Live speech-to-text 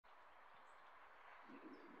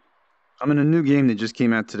I'm in a new game that just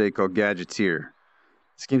came out today called Gadgeteer.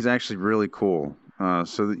 This game's actually really cool.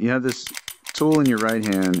 So you have this tool in your right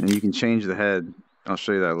hand, and you can change the head. I'll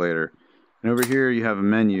show you that later. And over here, you have a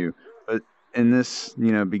menu. But in this,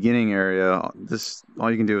 beginning area, this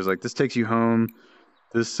all you can do is this takes you home.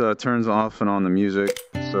 This turns off and on the music.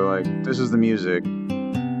 So this is the music,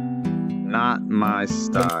 not my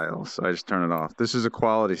style. So I just turn it off. This is a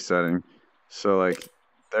quality setting. So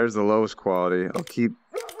there's the lowest quality. I'll keep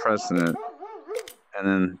pressing it. And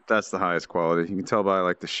then that's the highest quality. You can tell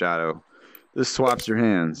by the shadow. This swaps your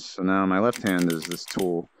hands. So now my left hand is this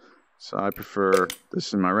tool. So I prefer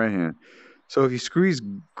this in my right hand. So if you squeeze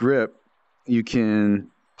grip, you can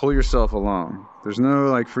pull yourself along. There's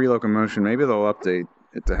no free locomotion. Maybe they'll update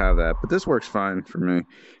it to have that, but this works fine for me.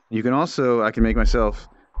 You can also, I can make myself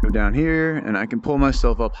go down here, and I can pull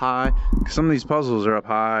myself up high. Because some of these puzzles are up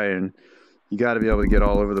high, and you got to be able to get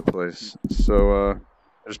all over the place. So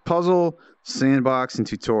there's puzzle, sandbox, and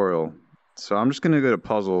tutorial. So I'm just gonna go to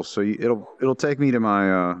puzzle. So it'll take me to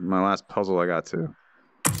my my last puzzle I got to.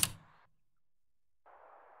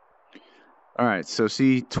 All right, so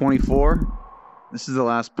see 24. This is the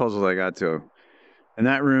last puzzle I got to, and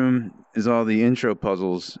that room is all the intro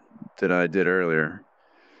puzzles that I did earlier.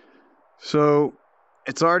 So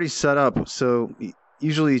it's already set up. So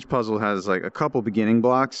usually each puzzle has a couple beginning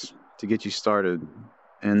blocks to get you started,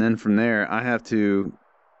 and then from there I have to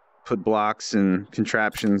put blocks and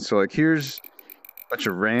contraptions. So here's a bunch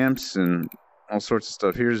of ramps and all sorts of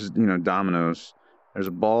stuff. Here's dominoes. There's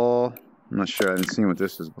a ball. I'm not sure. I haven't seen what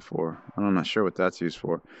this is before. I'm not sure what that's used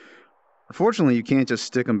for. Unfortunately, you can't just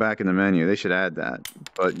stick them back in the menu. They should add that.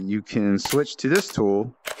 But you can switch to this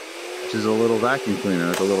tool, which is a little vacuum cleaner,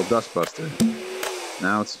 a little dust buster.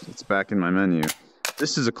 Now it's back in my menu.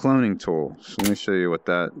 This is a cloning tool. So let me show you what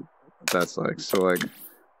that's like. So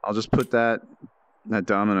I'll just put that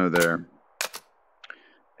domino there,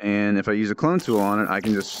 and if I use a clone tool on it, I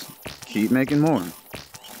can just keep making more.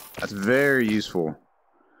 That's very useful.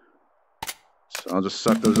 So I'll just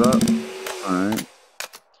suck those up. Alright,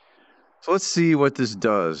 so let's see what this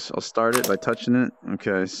does. I'll start it by touching it.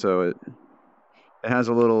 Okay, so it has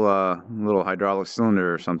a little hydraulic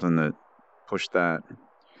cylinder or something that pushed that.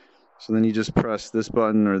 So then you just press this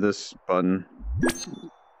button or this button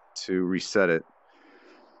to reset it.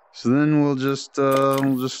 So then we'll just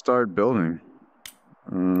start building.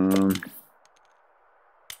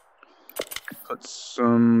 Put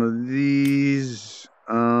some of these.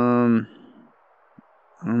 I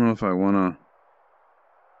don't know if I want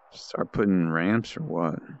to start putting ramps or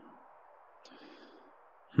what.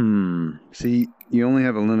 See, you only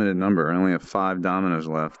have a limited number. I only have 5 dominoes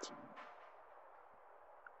left.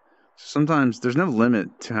 Sometimes there's no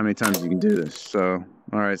limit to how many times you can do this. So,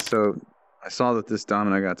 all right, so I saw that this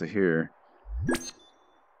domino got to here.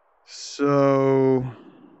 So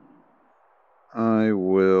I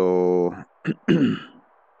will I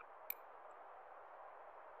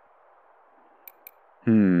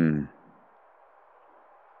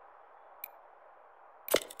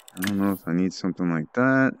don't know if I need something like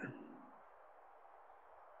that.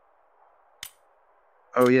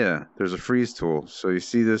 Oh yeah, there's a freeze tool. So you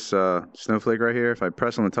see this snowflake right here? If I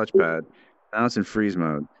press on the touchpad, now it's in freeze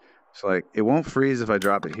mode. So it won't freeze if I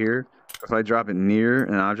drop it here. If I drop it near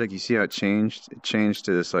an object, you see how it changed? It changed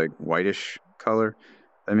to this whitish color.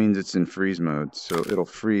 That means it's in freeze mode. So it'll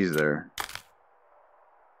freeze there.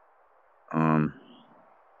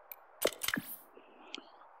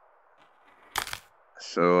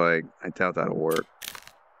 So I doubt that'll work.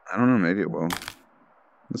 I don't know, maybe it will.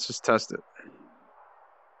 Let's just test it.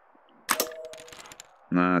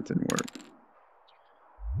 Nah, it didn't work.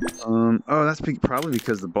 Oh, that's probably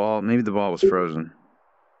because maybe the ball was frozen.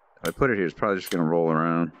 If I put it here, it's probably just gonna roll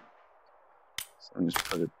around. So I'm just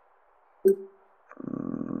put it.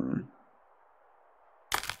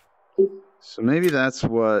 So maybe that's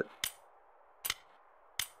what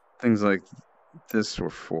things like this were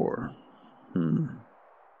for.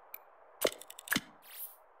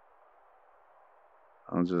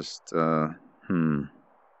 I'll just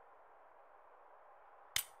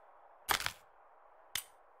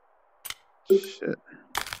Shit.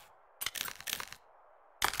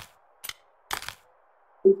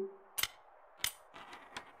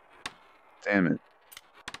 Damn it.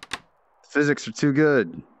 The physics are too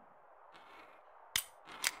good.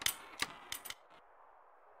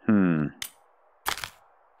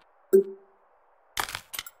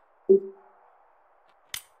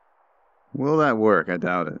 Will that work? I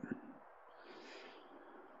doubt it.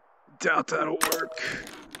 Doubt that'll work.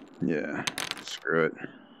 Yeah, screw it.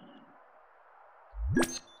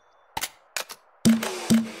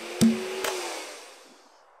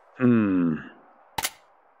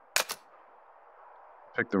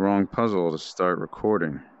 Picked the wrong puzzle to start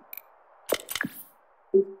recording.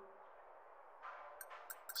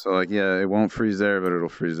 So like, yeah, it won't freeze there, but it'll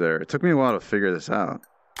freeze there. It took me a while to figure this out.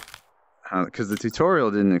 Because the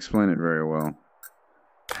tutorial didn't explain it very well.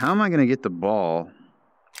 How am I going to get the ball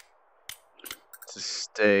to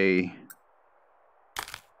stay?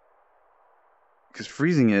 Because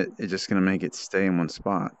freezing it, it's just going to make it stay in one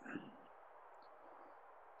spot.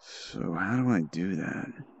 So how do I do that?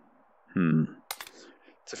 To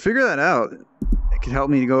figure that out, it could help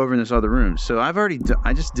me to go over in this other room. So I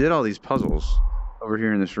just did all these puzzles over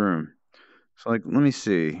here in this room. So like, let me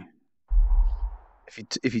see.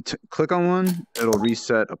 If you click on one, it'll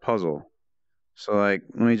reset a puzzle. So like,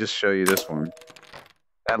 let me just show you this one.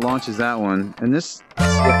 That launches that one, and this, it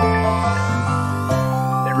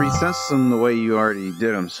resets them the way you already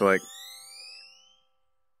did them. So like,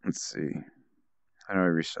 let's see. How do I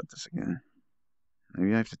reset this again?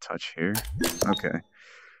 Maybe I have to touch here. Okay.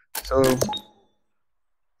 So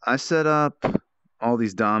I set up all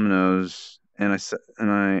these dominoes, and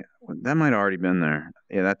that might have already been there.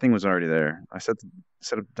 Yeah, that thing was already there. I set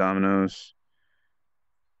up dominoes.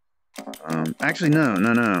 Actually,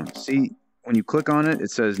 no. See, when you click on it, it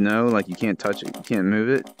says no, like you can't touch it, you can't move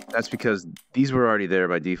it. That's because these were already there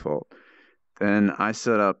by default. Then I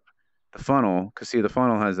set up the funnel, because see, the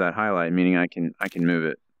funnel has that highlight, meaning I can move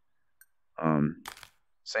it.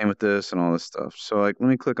 Same with this and all this stuff. So like, let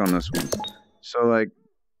me click on this one. So like,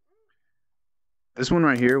 this one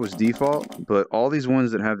right here was default, but all these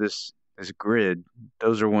ones that have this grid,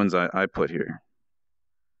 those are ones I put here.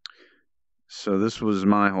 So this was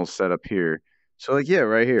my whole setup here. So like, yeah,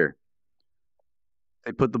 right here,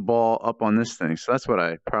 they put the ball up on this thing. So that's what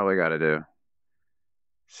I probably got to do.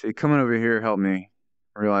 See, coming over here helped me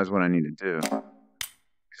realize what I need to do.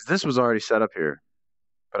 Because this was already set up here.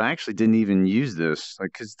 But I actually didn't even use this.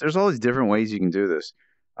 Like, because there's all these different ways you can do this.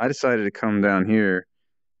 I decided to come down here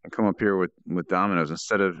and come up here with dominoes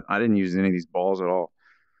instead of, I didn't use any of these balls at all.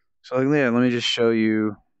 So like, yeah, let me just show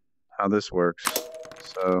you how this works.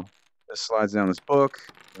 So this slides down this book,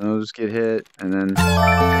 those get hit, and then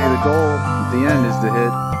the goal at the end is to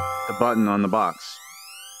hit the button on the box.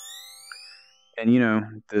 And you know,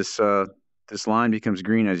 this line becomes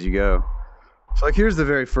green as you go. So like, here's the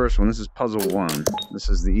very first one. This is puzzle 1. This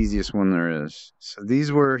is the easiest one there is. So these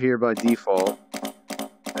were here by default,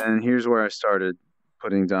 and here's where I started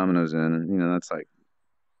putting dominoes in, and you know, that's like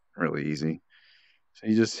really easy. So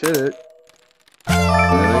you just hit it,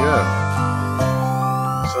 and there they go.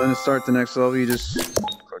 So then to start the next level, you just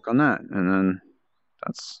click on that, and then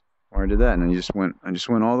that's where I did that. And then I just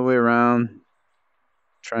went all the way around,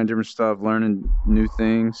 trying different stuff, learning new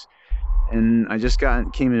things, and I just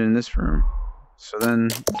came in this room. So then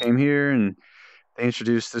came here, and they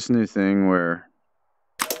introduced this new thing where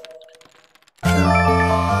hit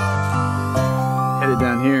it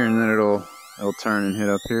down here, and then it'll turn and hit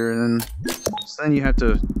up here, and then so then you have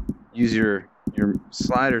to use your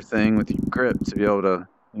slider thing with your grip to be able to,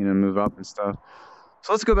 you know, move up and stuff.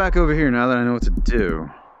 So let's go back over here now that I know what to do.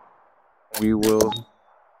 We will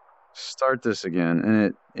start this again,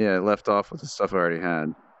 and it left off with the stuff I already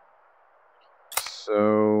had.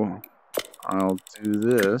 So I'll do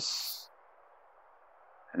this,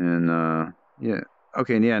 and yeah,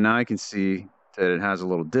 okay, yeah, now I can see that it has a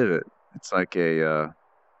little divot. It's like a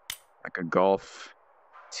golf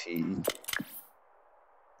tee.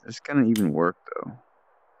 This gonna even work though?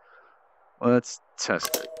 Let's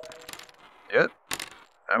test it. Yep,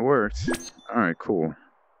 that worked. All right, cool.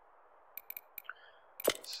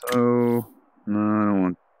 So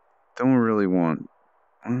no, don't really want.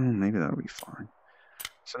 Well, maybe that'll be fine.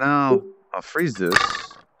 So now I'll freeze this,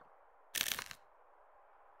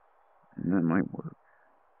 and that might work.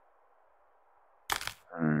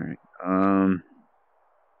 All right.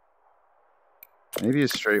 Maybe a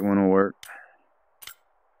straight one will work.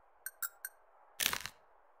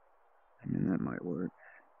 I mean, that might work.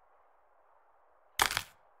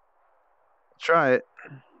 Try it.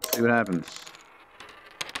 See what happens.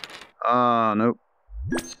 Nope.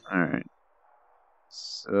 All right.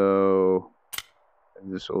 So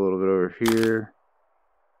this a little bit over here.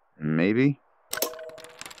 Maybe.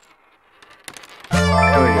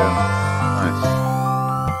 There we go. Nice.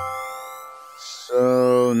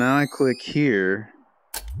 So now I click here,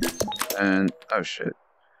 and oh shit.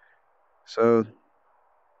 So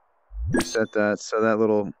reset that. So that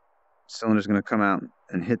little cylinder is going to come out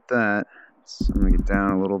and hit that. So I'm going to get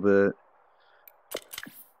down a little bit.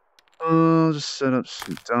 I'll just set up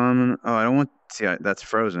some domino. Oh, I don't want. See, that's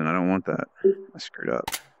frozen. I don't want that. I screwed up.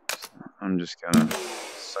 So I'm just gonna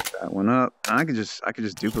suck that that one up. I could just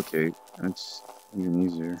duplicate. That's even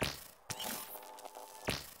easier.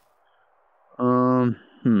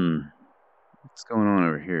 What's going on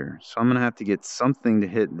over here? So I'm gonna have to get something to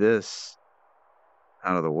hit this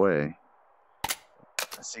out of the way.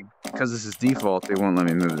 I see, because this is default, they won't let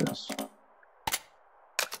me move this.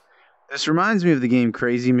 This reminds me of the game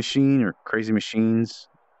Crazy Machine or Crazy Machines,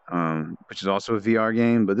 which is also a VR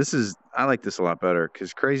game. But I like this a lot better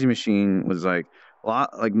because Crazy Machine was like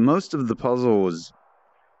most of the puzzle was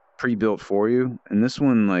pre-built for you, and this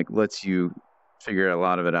one like lets you figure a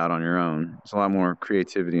lot of it out on your own. There's a lot more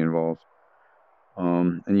creativity involved,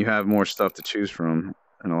 and you have more stuff to choose from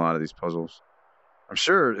in a lot of these puzzles. I'm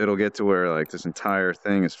sure it'll get to where like this entire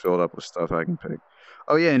thing is filled up with stuff I can pick.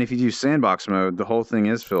 Oh yeah, and if you do sandbox mode, the whole thing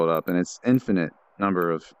is filled up, and it's infinite number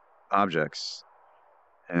of objects.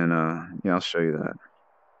 And yeah, I'll show you that.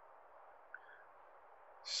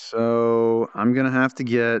 So I'm gonna have to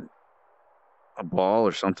get a ball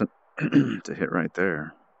or something to hit right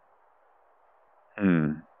there.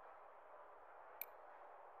 There's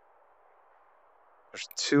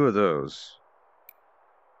 2 of those.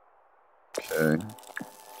 Okay.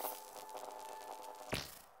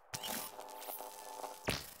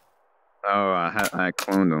 Oh, I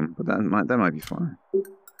cloned them, but that might be fine.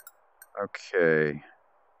 Okay.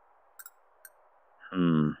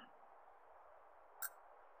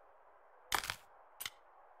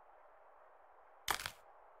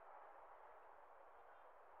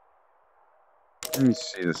 Let me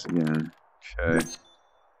see this again. Okay.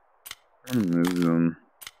 I'm gonna move them.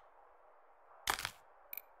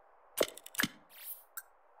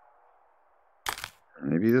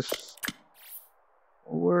 Maybe this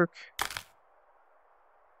will work.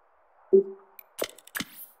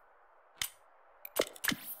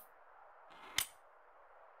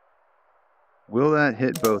 Will that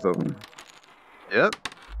hit both of them? Yep.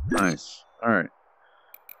 Nice. All right.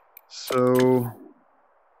 So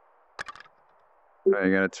I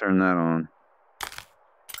gotta turn that on.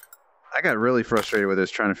 I got really frustrated with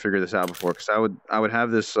this trying to figure this out before, because I would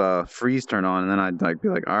have this freeze turn on, and then I'd like be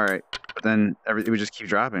like, all right, but then it would just keep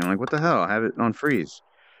dropping. I'm like, what the hell? I have it on freeze.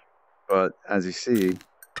 But as you see,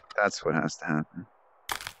 that's what has to happen.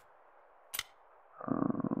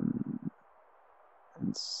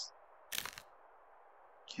 Let's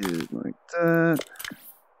get it like that.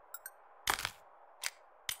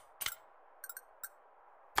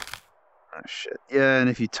 Oh shit. Yeah, and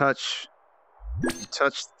if you touch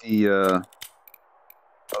the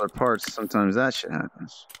other parts, sometimes that shit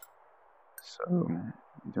happens. So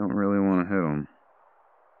you don't really want to hit them.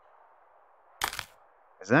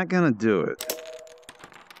 Is that gonna do it?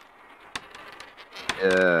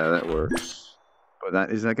 Yeah, that works. But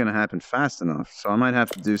is that gonna happen fast enough? So I might have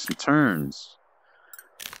to do some turns.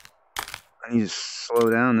 I need to slow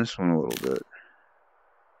down this one a little bit.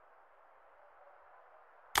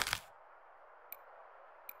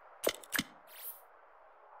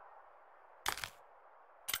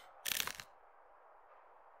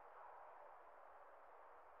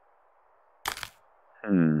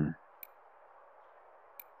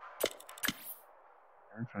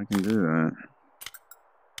 If I can do that.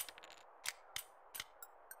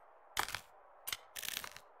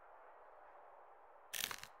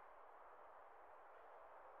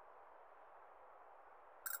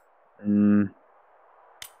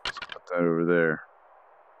 Let's put that over there.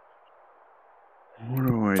 What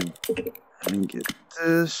do let me get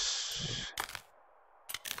this.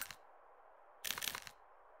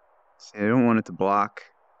 See, I don't want it to block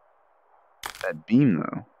that beam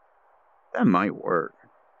though. That might work.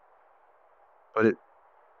 But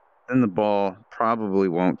then the ball probably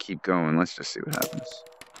won't keep going. Let's just see what happens.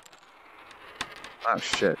 Oh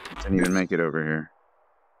shit, it didn't even make it over here.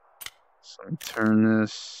 So let me turn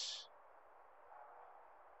this.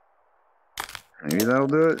 Maybe that'll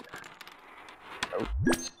do it. Nope.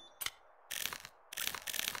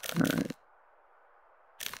 Alright.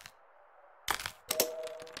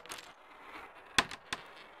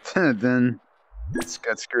 Then it's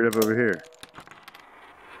got screwed up over here.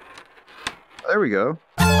 There we go.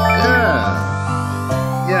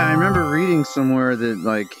 Yeah. Yeah, I remember reading somewhere that,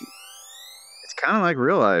 like, it's kind of like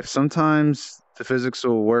real life. Sometimes the physics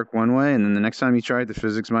will work one way, and then the next time you try it, the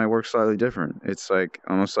physics might work slightly different. It's like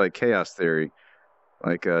almost like chaos theory,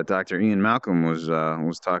 like Dr. Ian Malcolm was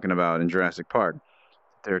talking about in Jurassic Park.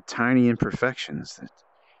 There are tiny imperfections that,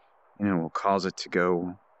 will cause it to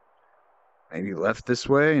go maybe left this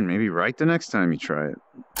way and maybe right the next time you try it.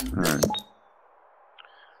 All right.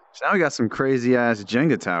 So now we got some crazy ass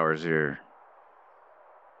Jenga towers here.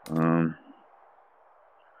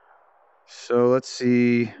 So let's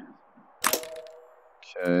see.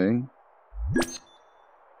 Okay.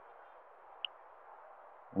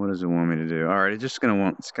 What does it want me to do? All right, it's gonna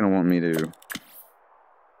want me to.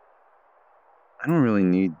 I don't really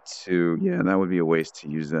need to. Yeah, that would be a waste to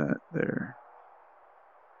use that there.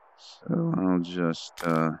 So I'll just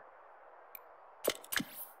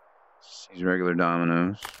use regular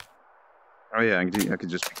dominoes. Oh yeah, I could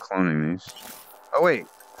just be cloning these. Oh wait,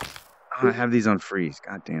 oh, I have these on freeze.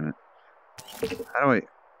 God damn it. How do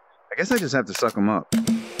I guess I just have to suck them up.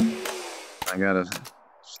 I gotta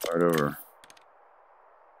start over.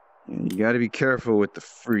 Yeah, you gotta be careful with the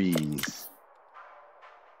freeze.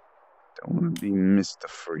 Don't want to be Mr.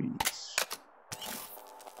 Freeze.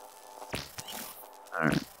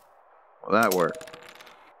 Alright. Well, that worked.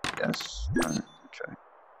 Yes. Alright, okay.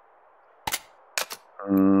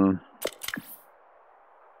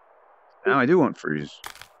 Now I do want freeze.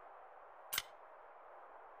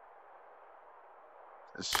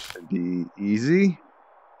 This should be easy.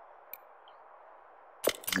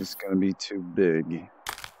 Is this gonna be too big?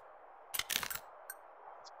 It's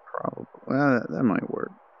probably. Well, that might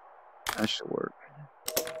work. That should work.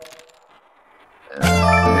 Yeah,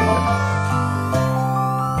 there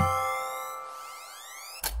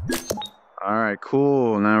you go. Alright,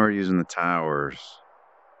 cool. Now we're using the towers.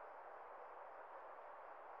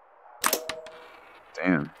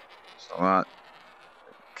 Damn. There's a lot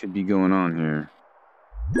that could be going on here.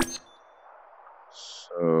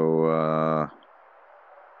 So,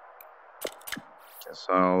 guess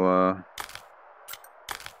I'll,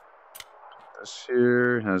 put this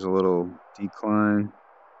here. It has a little decline.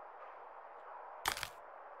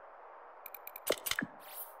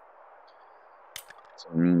 So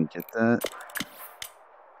I mean to get that.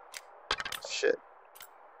 Shit.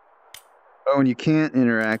 Oh, and you can't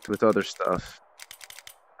interact with other stuff.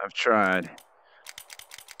 I've tried.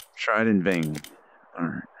 Tried in vain.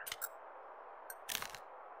 Alright.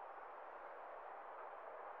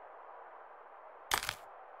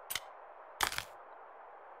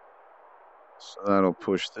 So that'll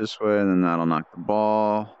push this way, and then that'll knock the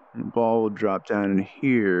ball. And the ball will drop down in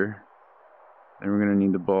here. Then we're gonna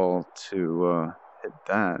need the ball to hit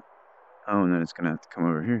that. Oh, and then it's gonna have to come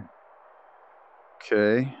over here.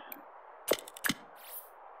 Okay.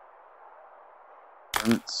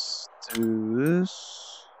 Let's do this.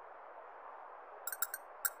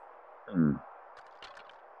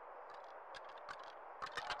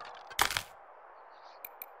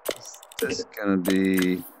 Is this gonna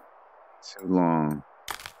be too long?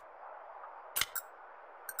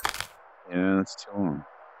 Yeah, that's too long.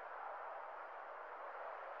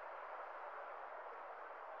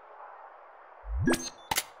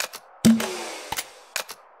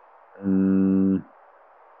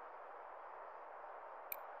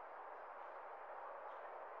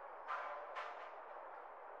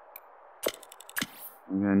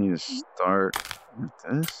 I'm gonna need to start with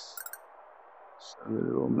this so that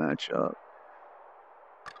it'll match up.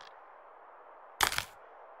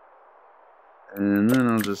 And then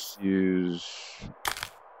I'll just use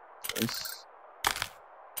this.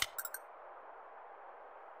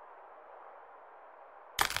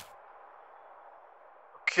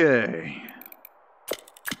 Okay.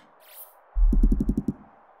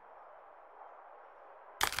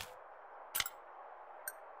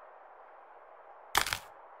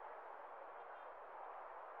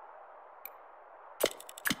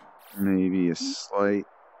 Maybe a slight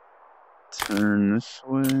turn this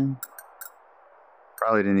way.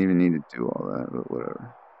 Probably didn't even need to do all that, but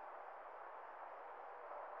whatever.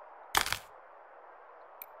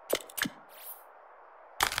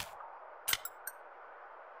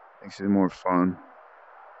 Makes it more fun.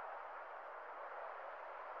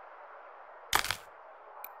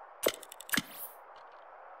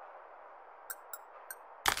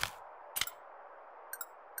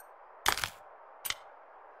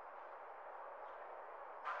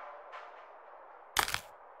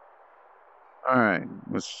 All right,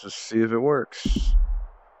 let's just see if it works.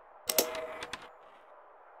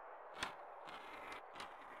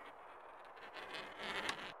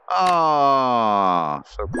 Ah,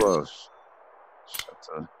 so close. Just have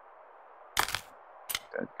to get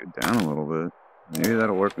that go down a little bit. Maybe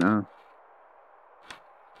that'll work now.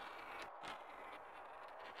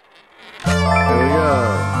 There we go.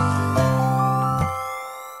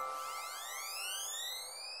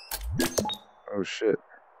 Oh shit.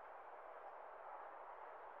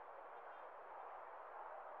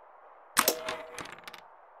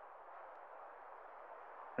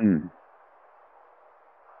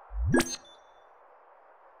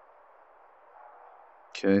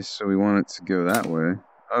 Okay, so we want it to go that way.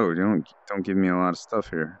 Oh, don't give me a lot of stuff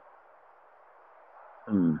here.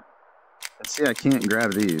 And see, I can't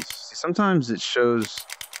grab these. See, sometimes it shows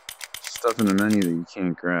stuff in the menu that you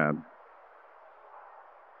can't grab.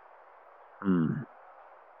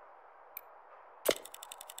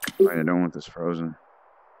 Wait, I don't want this frozen.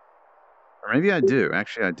 Or maybe I do.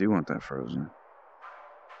 Actually, I do want that frozen.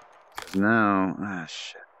 Because now...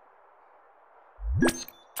 shit.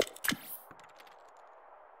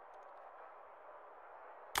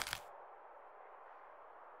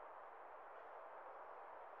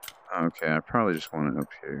 Okay, I probably just want it up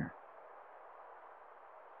here.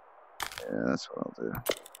 Yeah, that's what I'll do.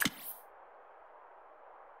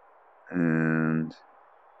 And...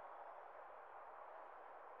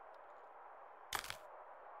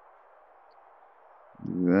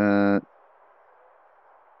 that.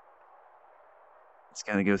 It's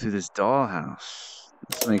got to go through this dollhouse.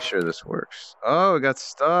 Let's make sure this works. Oh, it got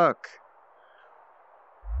stuck.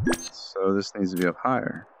 So this needs to be up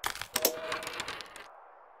higher.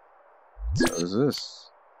 So does this.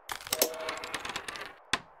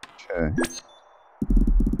 Okay.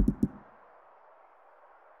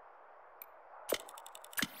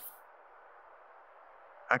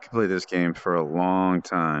 I could play this game for a long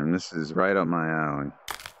time. This is right up my alley.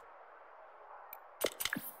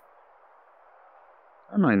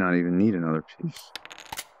 I might not even need another piece.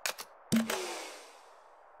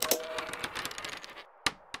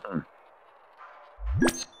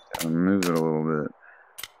 Gotta move it a little bit.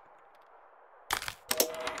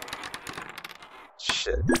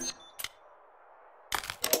 Shit.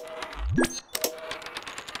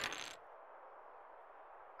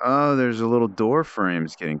 Oh, there's a little door frame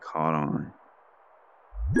it's getting caught on.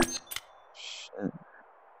 Shit.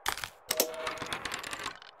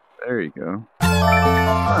 There you go. Oh,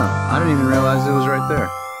 I didn't even realize it was right there.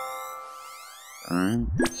 Alright.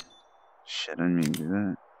 Shit, I didn't mean to do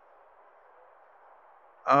that.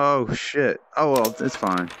 Oh, shit. Oh, well, it's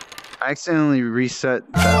fine. I accidentally reset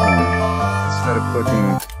that one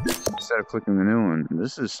instead of clicking the new one.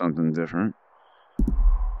 This is something different.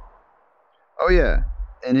 Oh, yeah.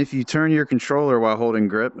 And if you turn your controller while holding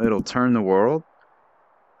grip, it'll turn the world.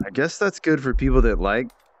 I guess that's good for people that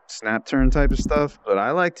like snap turn type of stuff, but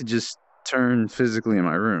I like to just turn physically in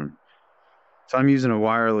my room. So I'm using a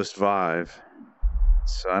wireless Vive,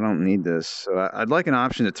 so I don't need this. So I'd like an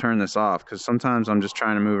option to turn this off, because sometimes I'm just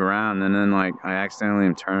trying to move around and then like I accidentally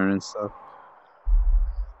am turning and stuff.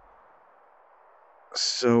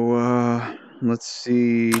 So let's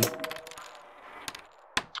see.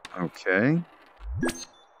 Okay.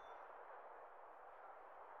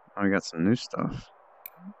 Oh, I got some new stuff.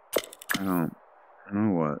 I don't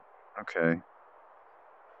know what. Okay.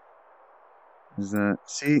 Is that...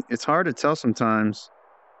 See, it's hard to tell sometimes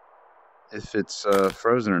if it's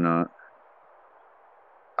frozen or not.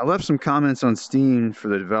 I left some comments on Steam for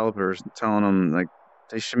the developers telling them like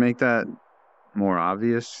they should make that more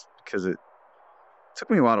obvious, because it took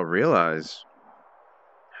me a while to realize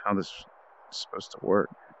how this is supposed to work.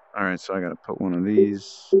 Alright, so I gotta put one of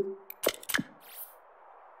these.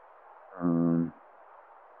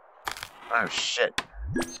 Oh shit.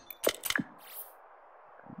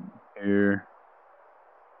 Here.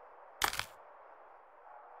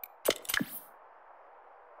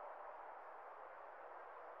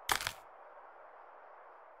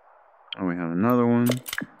 Oh, we have another one.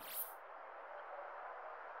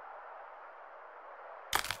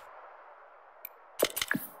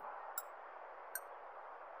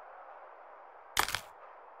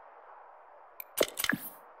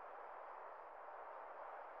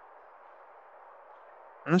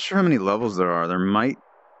 I'm not sure how many levels there are.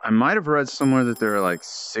 I might have read somewhere that there are like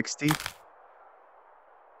 60.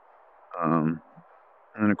 And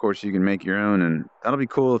then of course you can make your own, and that'll be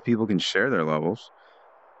cool if people can share their levels.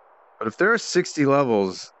 But if there are 60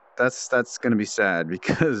 levels, that's going to be sad,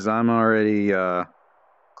 because I'm already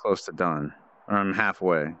close to done. Or I'm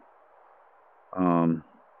halfway. So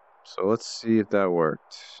let's see if that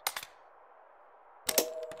worked.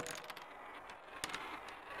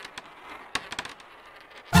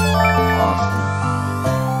 Awesome.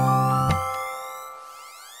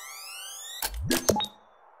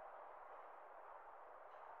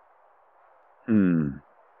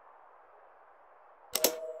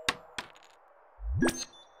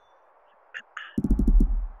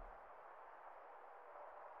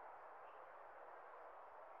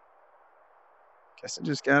 Guess I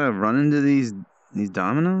just gotta run into these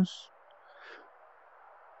dominoes.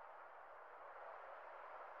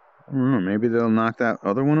 I don't know, maybe they'll knock that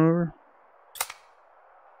other one over.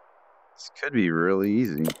 This could be really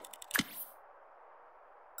easy.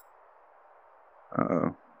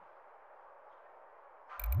 Uh-oh.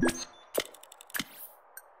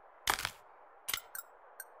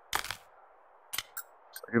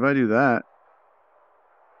 If I do that,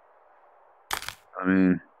 I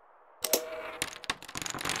mean,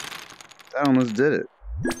 that almost did it.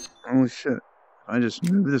 Holy shit. If I just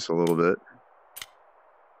move this a little bit.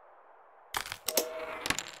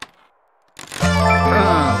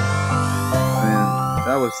 Man,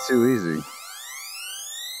 that was too easy.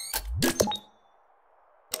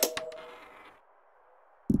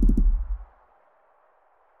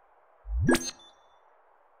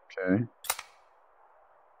 Okay.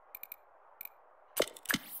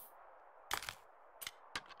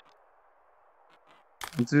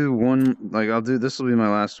 I'll do one, like this will be my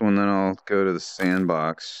last one, then I'll go to the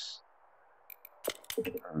sandbox.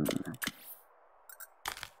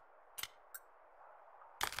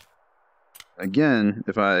 Again,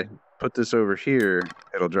 if I put this over here,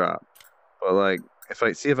 it'll drop. But like, if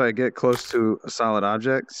I get close to a solid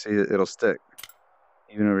object, see, it'll stick.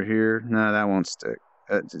 Even over here, nah, that won't stick.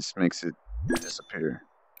 That just makes it disappear.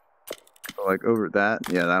 But like over that,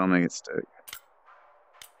 yeah, that'll make it stick.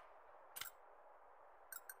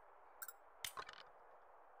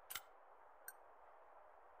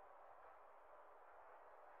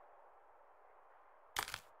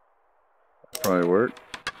 Probably work.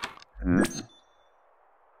 Yeah.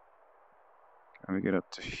 Gotta get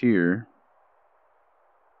up to here.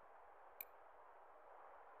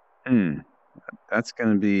 That's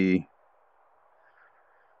gonna be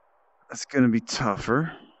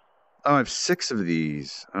tougher. Oh, I have 6 of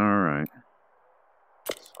these. All right.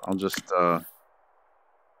 So I'll just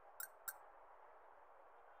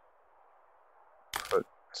put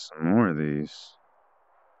some more of these.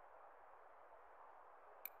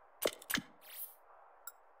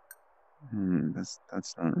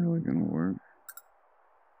 That's not really gonna work.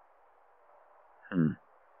 Put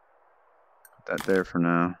that there for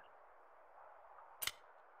now.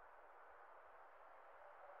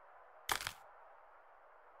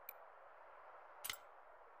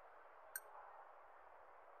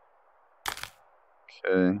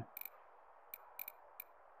 Okay.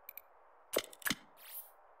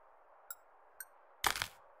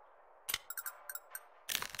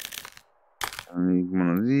 I need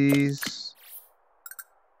one of these.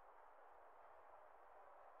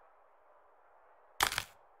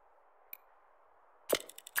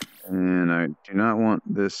 And I do not want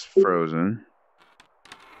this frozen.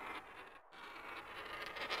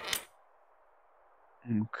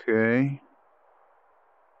 Okay.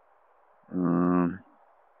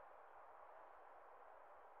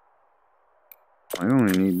 I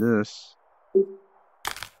only need this.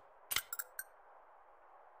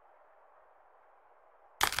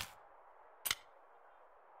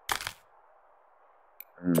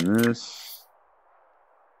 And this.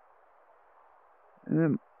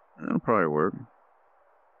 And that'll probably work.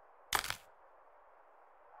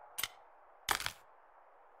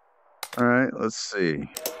 All right, let's see.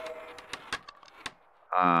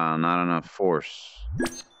 Not enough force.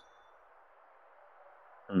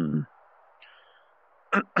 All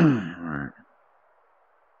right.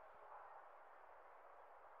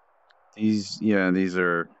 These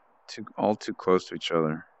are all too close to each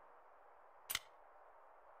other.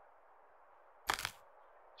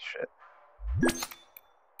 Shit.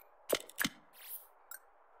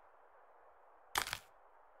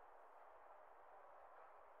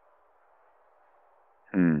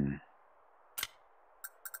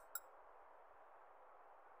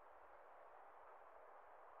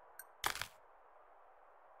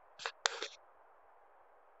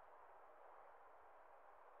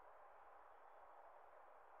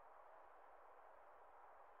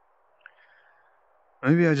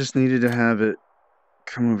 Maybe I just needed to have it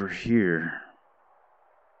come over here.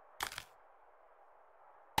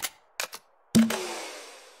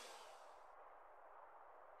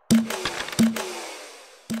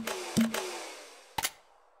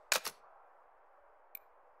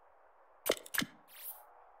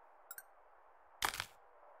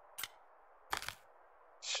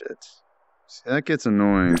 Shit. See, that gets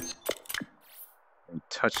annoying. You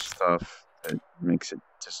touch stuff that makes it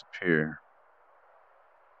disappear.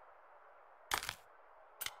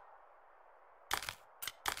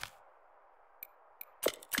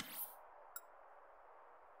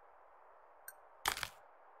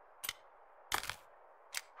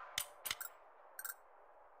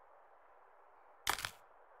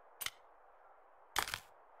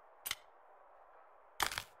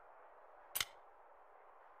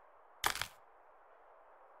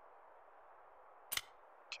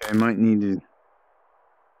 I might need to.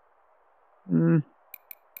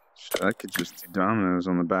 Shit, I could just do dominoes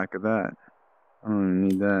on the back of that. I don't even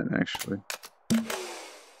need that, actually.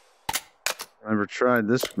 Never tried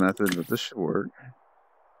this method, but this should work.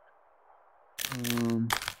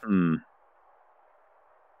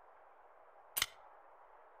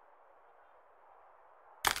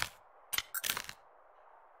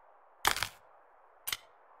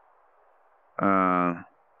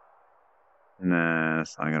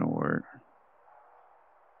 That's not gonna work.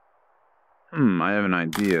 I have an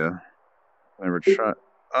idea. Never try.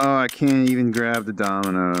 Oh, I can't even grab the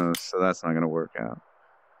dominoes, so that's not gonna work out.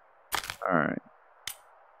 All right.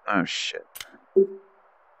 Oh shit.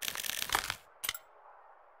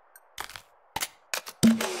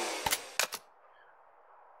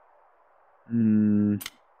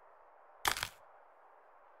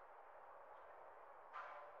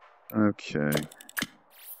 Okay.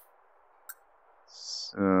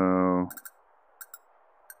 So.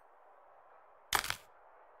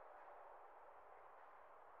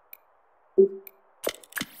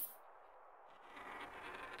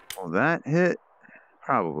 Will that hit?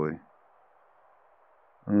 Probably.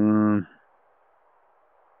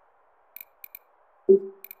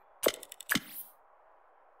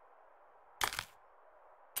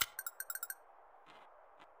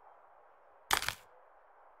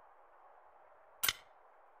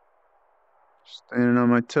 Standing on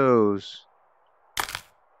my toes.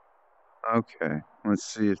 Okay, let's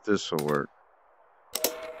see if this will work.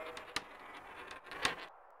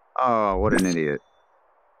 Oh, what an idiot.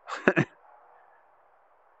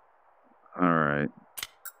 All right.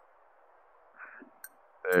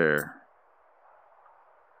 There.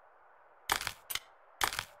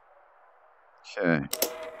 Okay.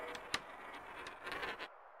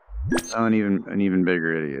 Now an even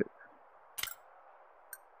bigger idiot.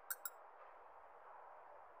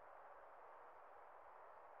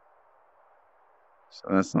 So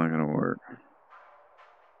that's not gonna work.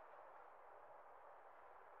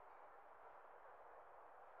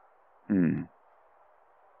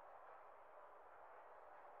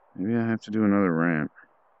 Maybe I have to do another ramp.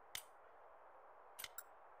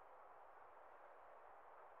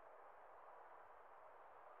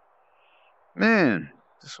 Man,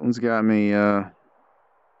 this one's got me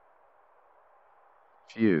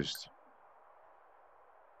confused.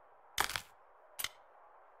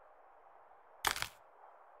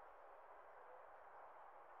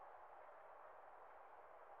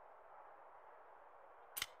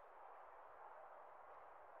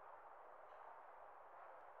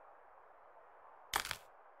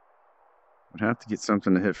 Would have to get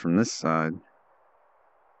something to hit from this side.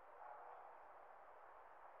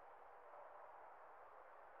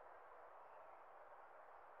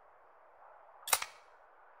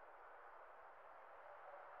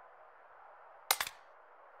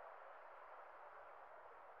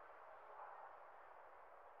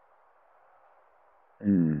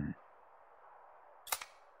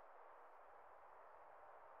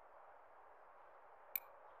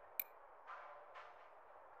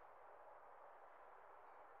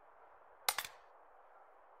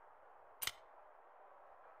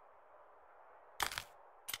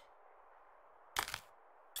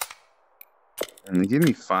 And they give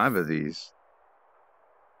me 5 of these.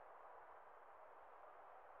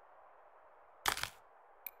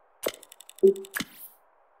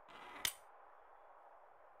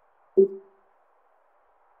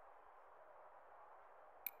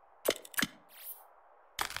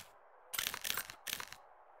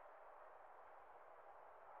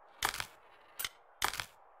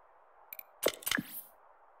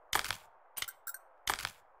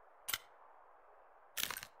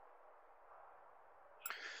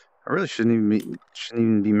 I really shouldn't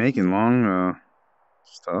even be making long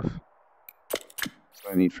stuff. That's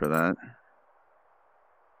what I need for that.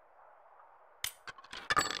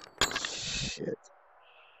 Shit.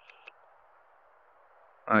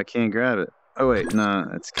 I can't grab it. Oh wait, no,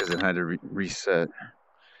 that's because it had to reset.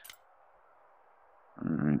 All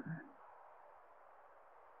right.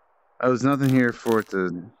 Oh, there's nothing here for it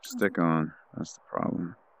to stick on. That's the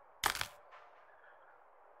problem.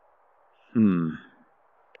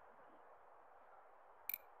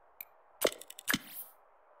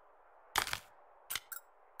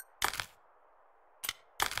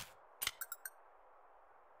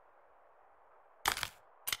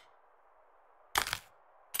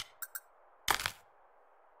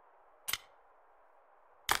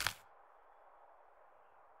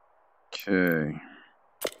 Okay.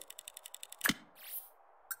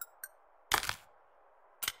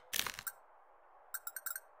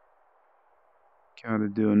 Gotta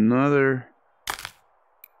do another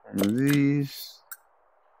one of these.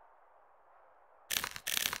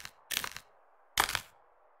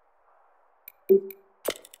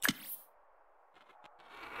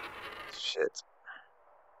 Shit.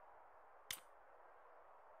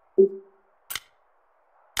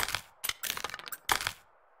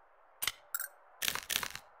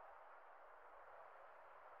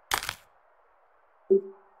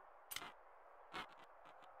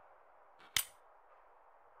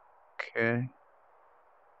 Okay.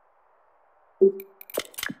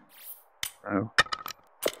 Oh.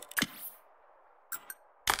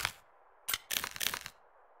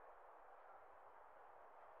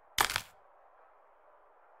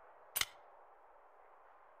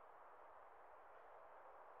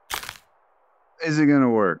 Is it gonna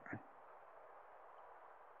work?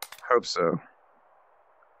 Hope so.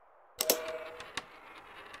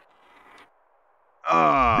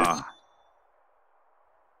 Ah.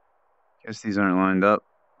 Guess these aren't lined up.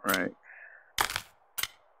 Right.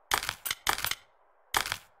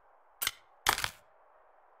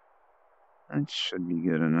 That should be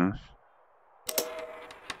good enough.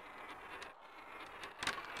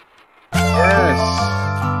 Yes.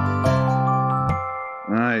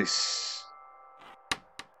 Nice.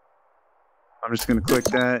 I'm just gonna click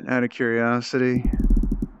that out of curiosity.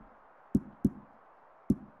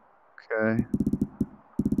 Okay.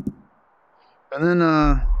 And then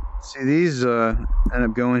see, these end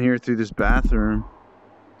up going here through this bathroom.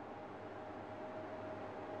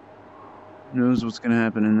 Who knows what's gonna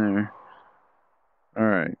happen in there? All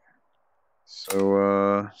right.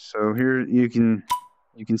 So here you can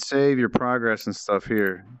save your progress and stuff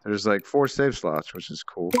here. There's like 4 save slots, which is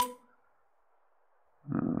cool.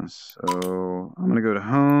 So I'm gonna go to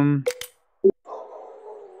home,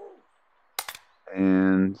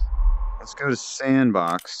 and let's go to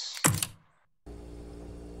sandbox.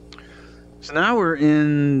 So now we're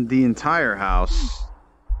in the entire house.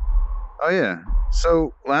 Oh yeah.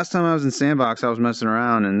 So last time I was in sandbox, I was messing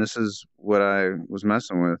around, and this is what I was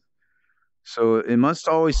messing with. So it must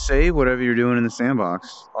always save whatever you're doing in the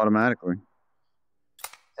sandbox automatically.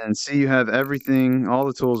 And see, you have everything, all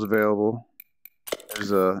the tools available.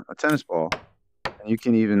 There's a tennis ball, and you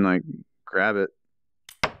can even like grab it.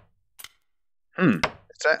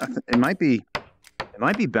 It might be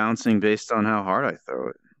bouncing based on how hard I throw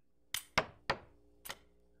it.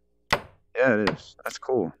 Yeah, it is. That's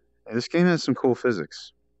cool. Yeah, this game has some cool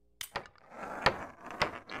physics.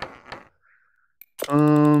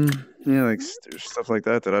 Yeah, like there's stuff like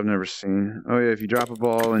that I've never seen. Oh yeah, if you drop a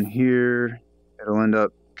ball in here, it'll end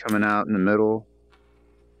up coming out in the middle.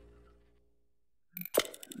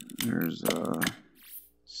 There's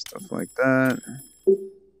stuff like that.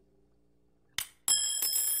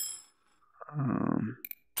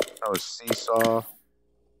 That was seesaw.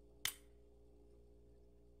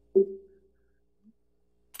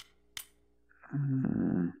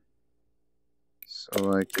 So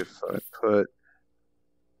like if I put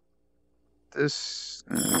this,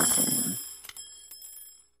 if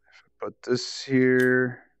I put this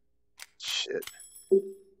here, shit.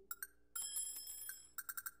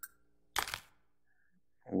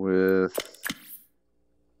 With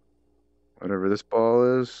whatever this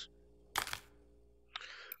ball is.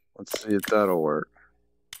 Let's see if that'll work.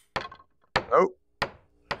 Nope.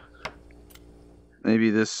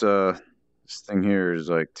 Maybe this this thing here is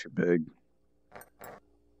like too big.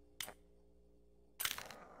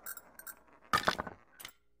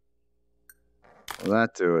 Will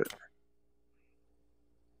that do it?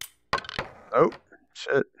 Oh,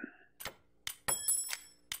 shit.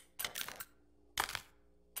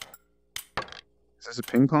 Is this a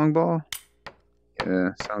ping pong ball?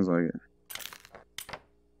 Yeah, sounds like it.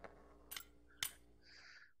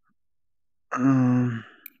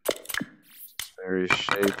 Just various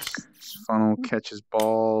shapes. This funnel catches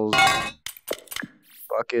balls.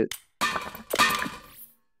 Bucket.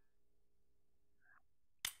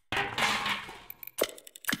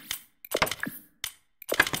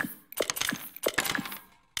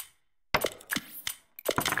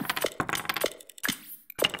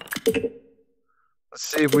 Let's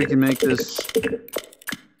see if we can make this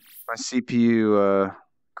my CPU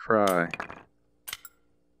cry.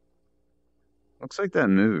 Looks like that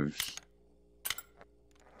moves.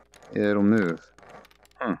 Yeah, it'll move.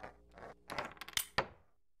 Huh.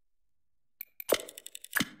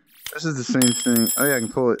 This is the same thing. Oh yeah, I can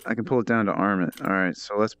pull it. I can pull it down to arm it. All right,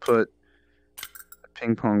 so let's put a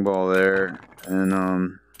ping pong ball there,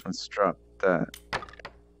 and let's drop that.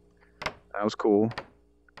 That was cool.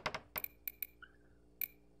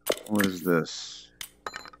 What is this?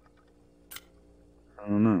 I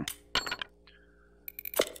don't know.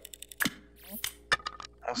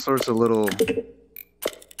 All sorts of little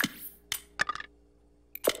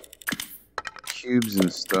cubes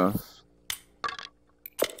and stuff.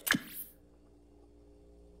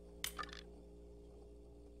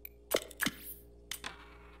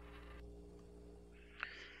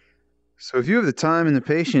 So if you have the time and the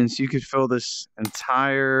patience, you could fill this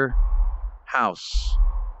entire house.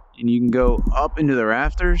 And you can go up into the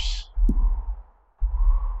rafters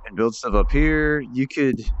and build stuff up here. You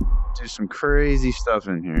could do some crazy stuff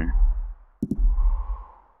in here.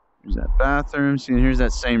 Here's that bathroom. See, and here's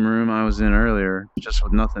that same room I was in earlier, just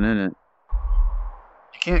with nothing in it.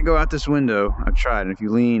 You can't go out this window. I've tried, and if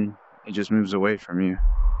you lean, it just moves away from you.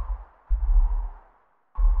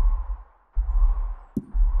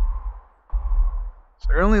 So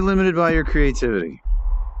you're only limited by your creativity.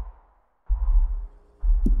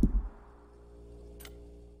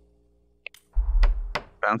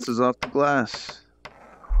 Bounces off the glass.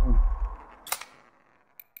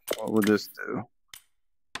 What would this do?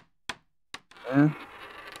 Yeah.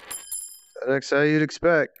 That's how you'd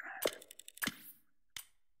expect.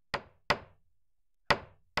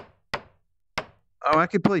 Oh, I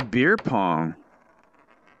could play beer pong.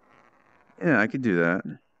 Yeah, I could do that.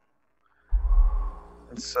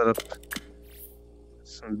 Let's set up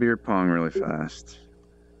some beer pong really fast.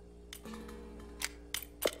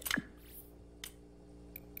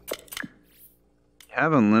 You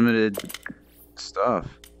have unlimited stuff.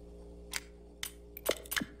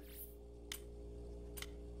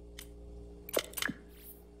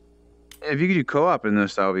 Yeah, if you could do co-op in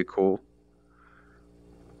this, that would be cool.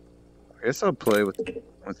 I guess I'll play with the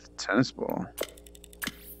tennis ball.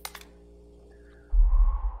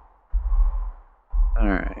 All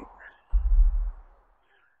right.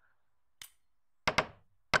 I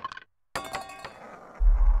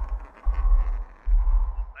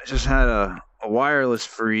just had a wireless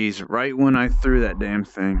freeze right when I threw that damn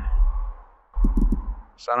thing.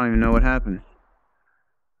 So I don't even know what happened.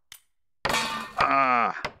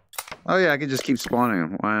 Ah. Oh yeah, I could just keep spawning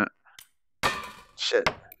them. Why not? Shit.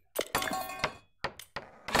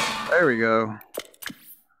 There we go.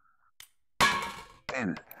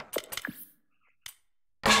 Damn it.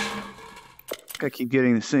 I keep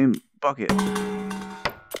getting the same bucket.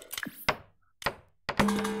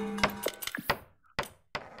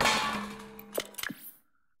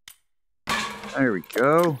 There we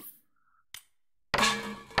go.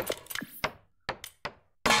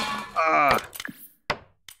 Ah.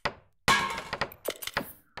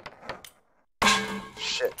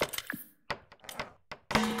 Shit.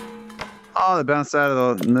 Oh, they bounced out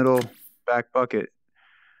of the middle back bucket.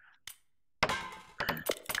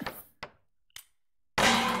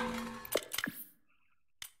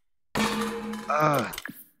 Ah.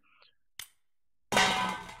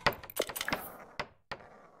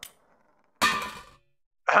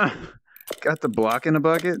 Got the block in the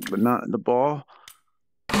bucket, but not the ball.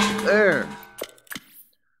 There.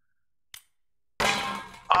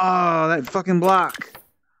 Oh, that fucking block.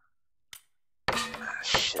 Ah,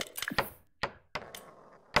 shit.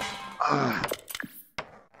 Ah.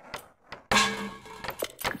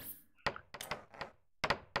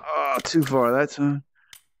 Oh, too far that time.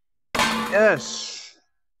 Yes.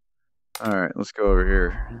 All right, let's go over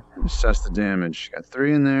here. Assess the damage. Got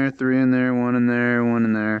 3 in there, 3 in there, 1 in there, 1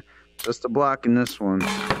 in there. Just a block in this one.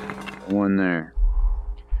 1 there.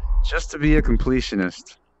 Just to be a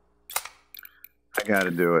completionist, I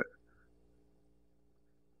gotta do it.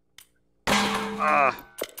 Ah.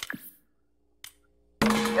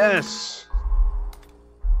 Yes.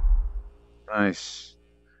 Nice.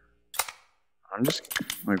 I'm just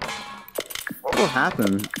like, what will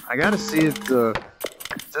happen? I gotta see if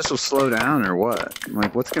this will slow down or what.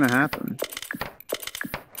 Like, what's gonna happen?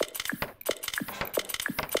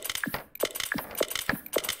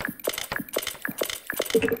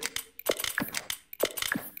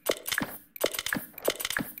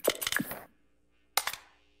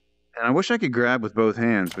 And I wish I could grab with both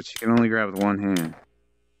hands, but you can only grab with one hand.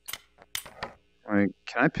 Like,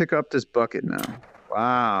 can I pick up this bucket now?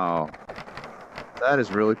 Wow. That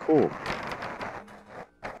is really cool.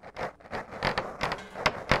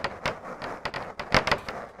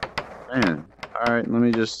 Man. Alright, let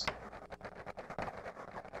me just...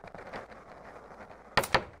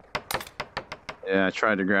 Yeah, I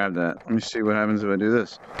tried to grab that. Let me see what happens if I do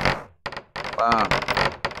this. Wow.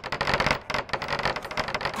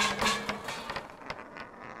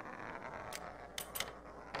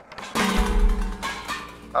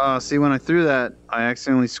 See, when I threw that, I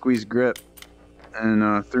accidentally squeezed grip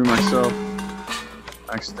and threw myself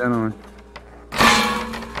accidentally.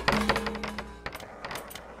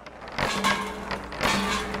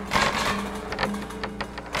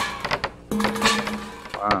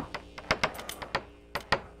 Wow.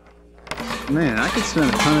 Man, I could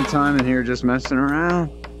spend a ton of time in here just messing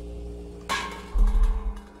around.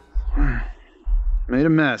 Made a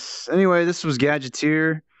mess. Anyway, this was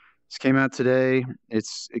Gadgeteer. This came out today. It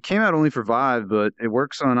came out only for Vive, but it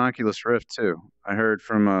works on Oculus Rift too. I heard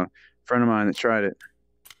from a friend of mine that tried it.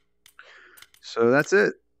 So that's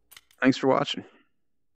it. Thanks for watching.